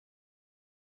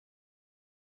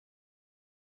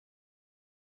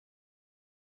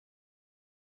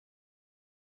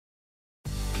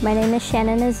My name is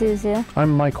Shannon Azuzu.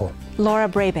 I'm Michael. Laura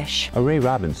Brabish. Ray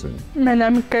Robinson. My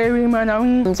name is Gary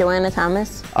Manong. I'm Joanna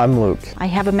Thomas. I'm Luke. I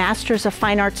have a Master's of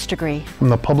Fine Arts degree. I'm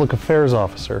the Public Affairs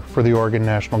Officer for the Oregon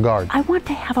National Guard. I want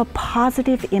to have a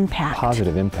positive impact.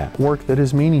 Positive impact. Work that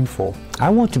is meaningful.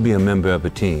 I want to be a member of a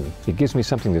team. It gives me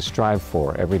something to strive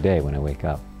for every day when I wake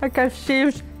up. I can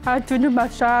see how to do my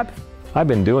job. I've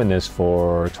been doing this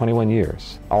for 21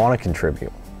 years. I want to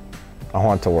contribute. I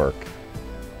want to work.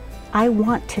 I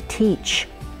want to teach.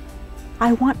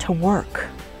 I want to work.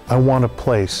 I want a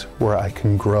place where I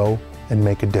can grow and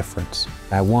make a difference.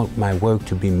 I want my work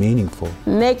to be meaningful.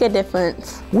 Make a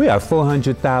difference. We are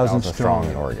 400,000 strong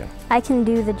in Oregon. I can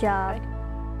do the job.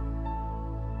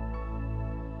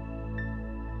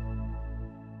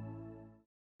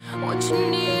 What you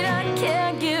need, I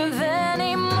can't give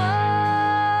anymore.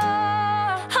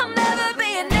 I'll never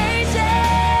be an angel.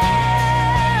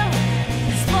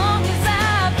 As long as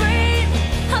I breathe,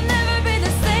 I'll never be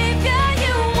the savior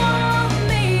you want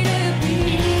me to be.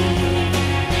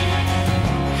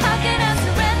 How can I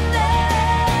surrender?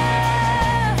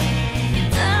 Get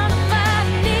down on my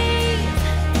knees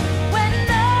when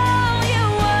all you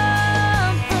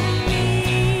want from me,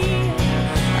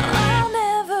 I'll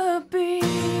never be.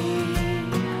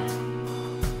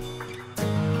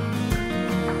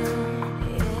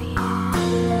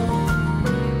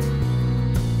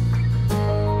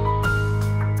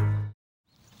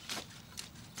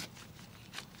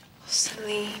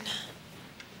 Celine,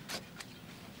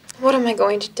 what am I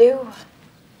going to do?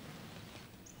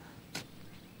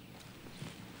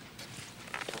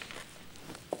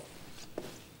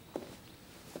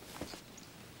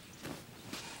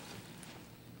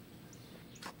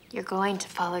 You're going to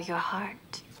follow your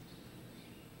heart.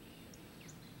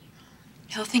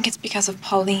 He'll think it's because of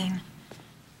Pauline.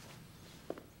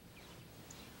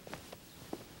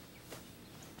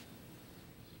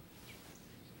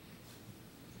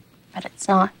 But it's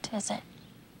not, is it?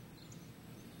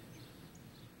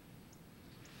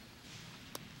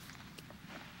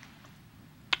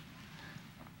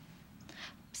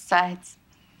 Besides,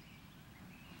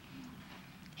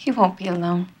 he won't be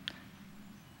alone.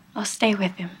 I'll stay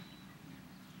with him.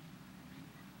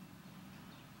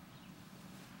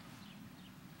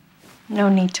 No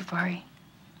need to worry.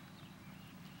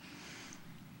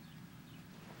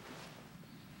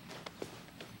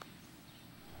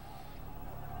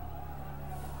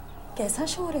 कैसा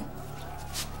शोर है?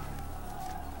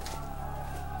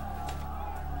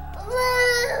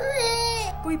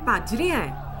 कोई भज रहा है?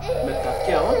 मैं थक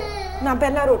के आऊं? ना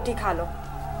पहला रोटी खा लो।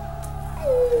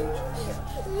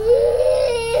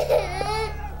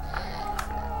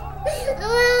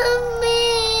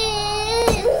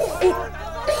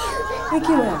 ये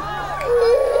क्यों है?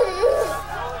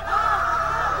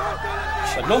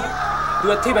 चलो,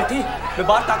 तू इत्थे बैठी, मैं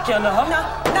बाहर तक के आना हाँ?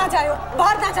 ना जायो,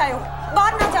 बाहर ना जायो,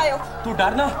 बाहर ना जायो। तू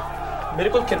डर ना, मेरे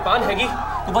को किरपान हैगी,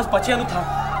 तू बस बचिया नु था।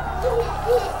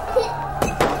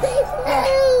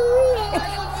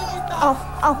 आओ,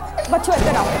 आओ, बच्चों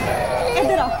इधर आओ,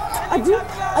 इधर आओ। अज्जू,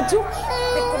 अज्जू,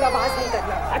 बिल्कुल आवाज नहीं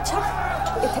करना। अच्छा,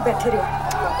 इत्थे बैठे रहो,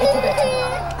 इत्थे बैठे रहो,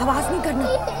 आवाज नहीं करना।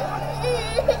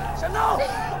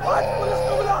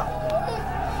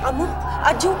 अम्मू,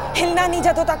 अज्जू, हिलना नहीं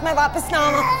जदों तक मैं वापस ना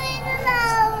आवां।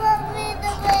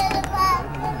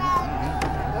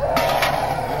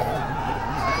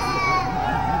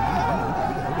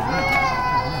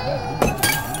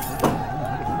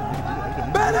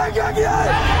 मैंने क्या किया है?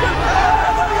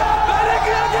 मैंने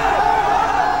क्या किया है?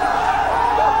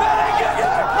 मैंने क्या किया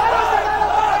है?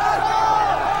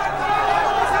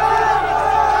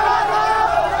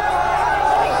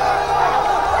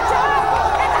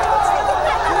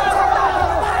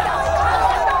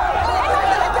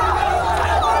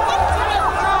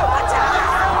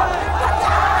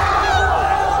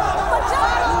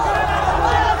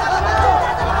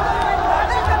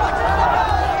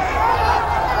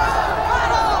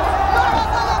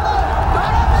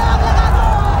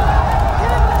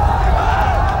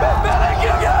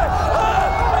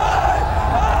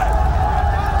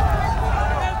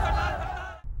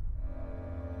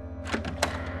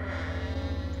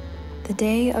 The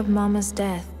day of Mama's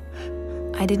death,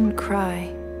 I didn't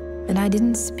cry, and I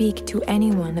didn't speak to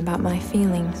anyone about my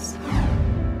feelings.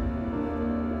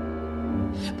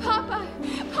 Papa!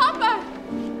 Papa!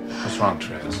 What's wrong,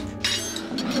 Therese?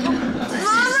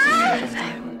 Mama!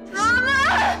 Mama!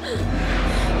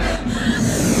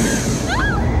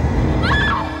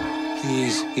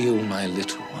 Please heal my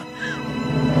little one.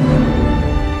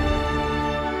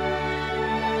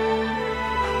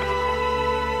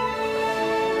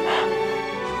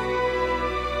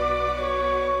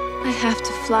 I have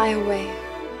to fly away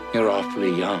You're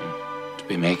awfully young to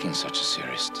be making such a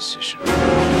serious decision.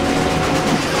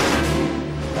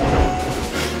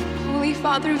 Holy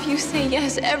Father, if you say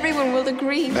yes, everyone will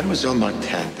agree. Mademoiselle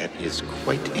Martin, that is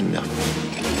quite enough.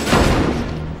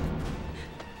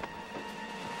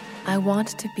 I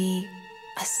want to be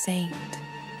a saint,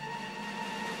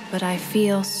 but I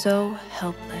feel so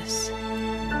helpless.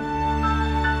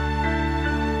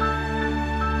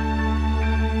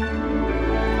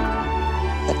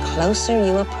 The closer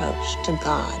you approach to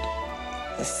God,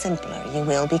 the simpler you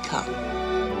will become.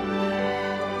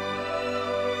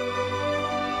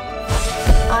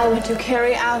 I want to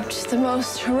carry out the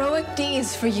most heroic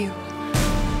deeds for you.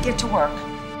 Get to work.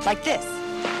 Like this.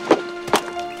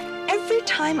 Every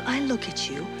time I look at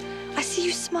you, I see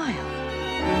you smile.